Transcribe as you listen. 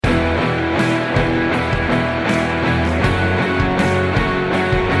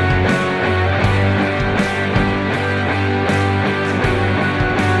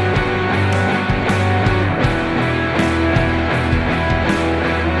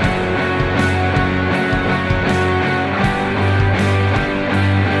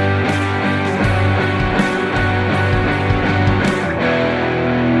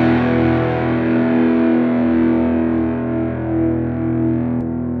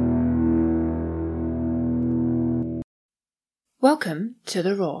Welcome to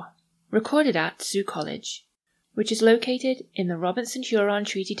The Roar, recorded at Sioux College, which is located in the Robinson-Huron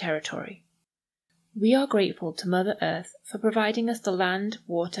Treaty Territory. We are grateful to Mother Earth for providing us the land,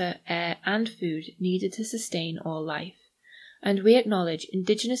 water, air, and food needed to sustain all life, and we acknowledge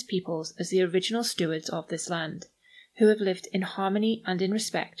Indigenous peoples as the original stewards of this land, who have lived in harmony and in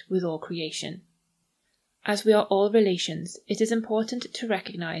respect with all creation. As we are all relations, it is important to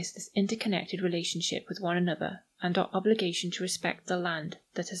recognize this interconnected relationship with one another and our obligation to respect the land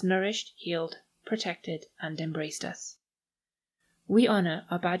that has nourished, healed, protected, and embraced us. We honor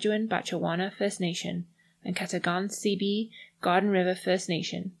our Bajuan Batchewana First Nation and Katagan-Sebi Garden River First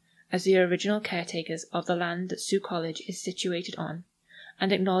Nation as the original caretakers of the land that Sioux College is situated on,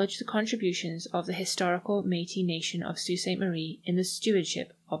 and acknowledge the contributions of the historical Métis Nation of Sault Ste. Marie in the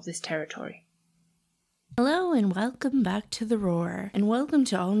stewardship of this territory. Hello and welcome back to The Roar, and welcome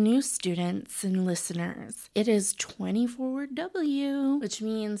to all new students and listeners. It is 24W, which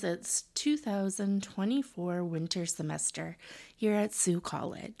means it's 2024 winter semester here at Sioux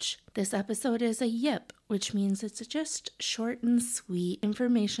College. This episode is a YIP, which means it's just short and sweet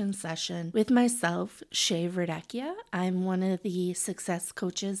information session with myself, Shay Verdekia. I'm one of the success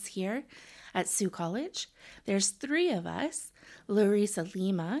coaches here at Sioux College. There's three of us. Larissa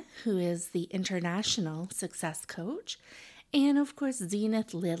Lima, who is the international success coach, and of course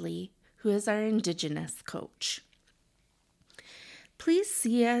Zenith Lilly, who is our Indigenous coach. Please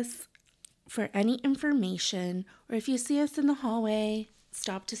see us for any information, or if you see us in the hallway,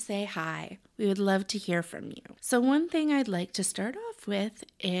 stop to say hi. We would love to hear from you. So one thing I'd like to start off with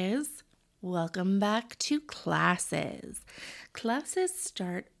is welcome back to classes. Classes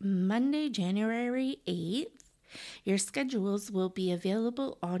start Monday, January 8th. Your schedules will be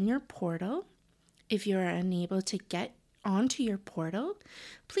available on your portal. If you are unable to get onto your portal,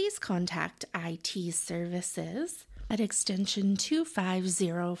 please contact IT Services at extension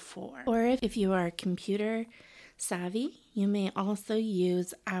 2504. Or if you are computer savvy, you may also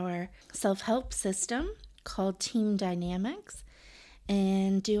use our self-help system called Team Dynamics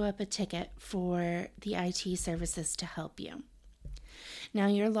and do up a ticket for the IT Services to help you. Now,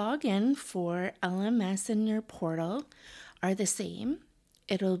 your login for LMS and your portal are the same.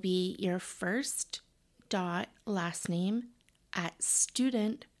 It'll be your first dot last name at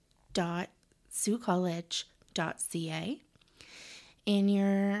student.siouxcollege.ca, and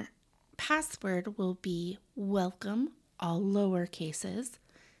your password will be welcome, all lower cases,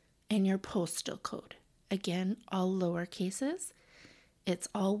 and your postal code. Again, all lower cases. It's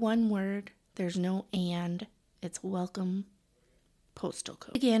all one word. There's no and. It's welcome, postal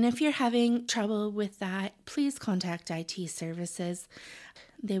code. Again, if you're having trouble with that, please contact IT Services.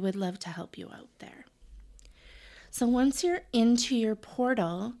 They would love to help you out there. So once you're into your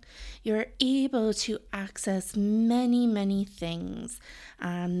portal, you're able to access many things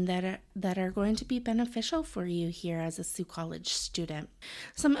that are going to be beneficial for you here as a Sioux College student.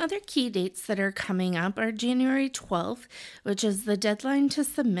 Some other key dates that are coming up are January 12th, which is the deadline to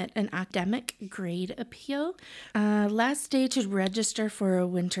submit an academic grade appeal. Last day to register for a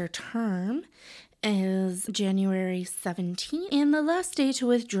winter term is January 17th, and the last day to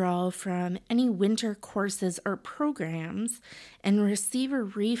withdraw from any winter courses or programs and receive a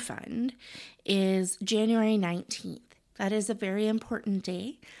refund is January 19th. That is a very important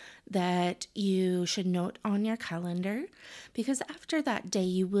day that you should note on your calendar, because after that day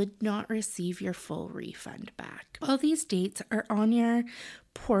you would not receive your full refund back. All these dates are on your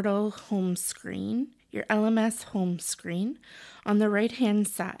portal home screen, your LMS home screen on the right-hand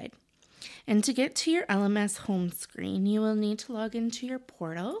side. And to get to your LMS home screen, you will need to log into your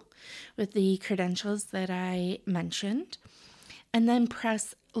portal with the credentials that I mentioned, and then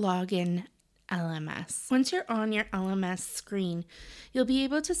press Login LMS. Once you're on your LMS screen, you'll be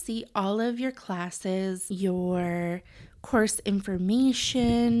able to see all of your classes, your course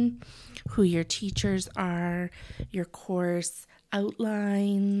information, who your teachers are, your course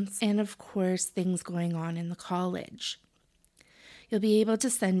outlines, and of course, things going on in the college. You'll be able to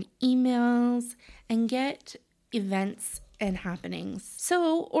send emails and get events and happenings.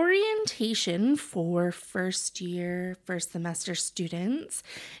 So orientation for first semester students,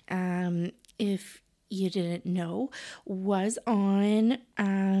 if you didn't know, was on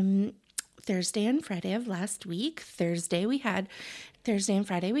Thursday and Friday of last week. Thursday and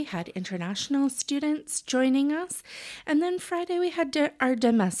Friday we had international students joining us, and then Friday we had our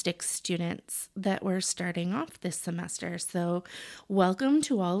domestic students that were starting off this semester. So welcome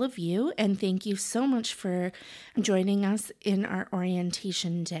to all of you, and thank you so much for joining us in our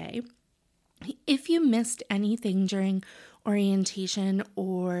orientation day. If you missed anything during orientation,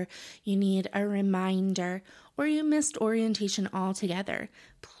 or you need a reminder, or you missed orientation altogether,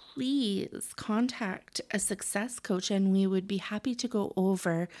 please contact a success coach and we would be happy to go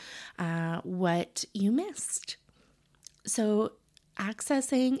over what you missed. So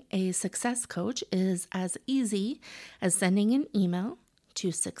accessing a success coach is as easy as sending an email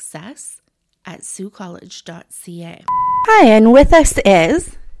to success@siouxcollege.ca. Hi, and with us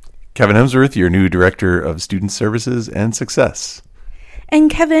is Kevin Hemsworth, your new Director of Student Services and Success. And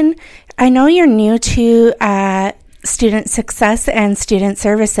Kevin, I know you're new to Student Success and Student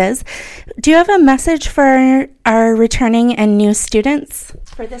Services. Do you have a message for our returning and new students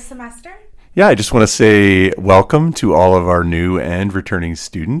for this semester? Yeah, I just want to say welcome to all of our new and returning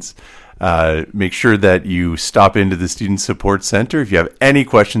students. Make sure that you stop into the Student Support Center. If you have any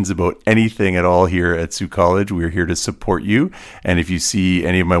questions about anything at all here at Sioux College, we're here to support you. And if you see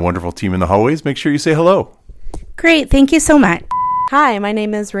any of my wonderful team in the hallways, make sure you say hello. Great. Thank you so much. Hi, my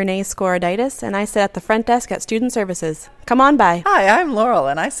name is Renee Skoroditis, and I sit at the front desk at Student Services. Come on by. Hi, I'm Laurel,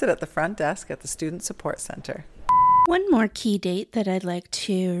 and I sit at the front desk at the Student Support Center. One more key date that I'd like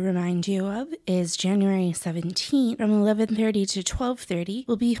to remind you of is January 17th from 11:30 to 12:30.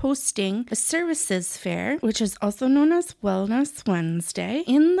 We'll be hosting a services fair, which is also known as Wellness Wednesday,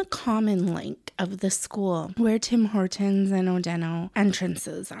 in the common link of the school where Tim Hortons and Odeno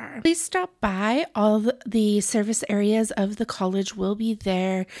entrances are. Please stop by. All the service areas of the college will be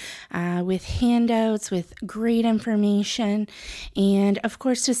there with handouts, with great information, and of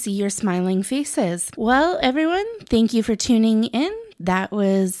course to see your smiling faces. Well, everyone, thank you for tuning in. That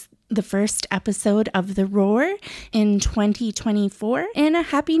was the first episode of The Roar in 2024, and a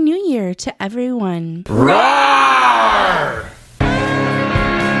Happy New Year to everyone. Roar!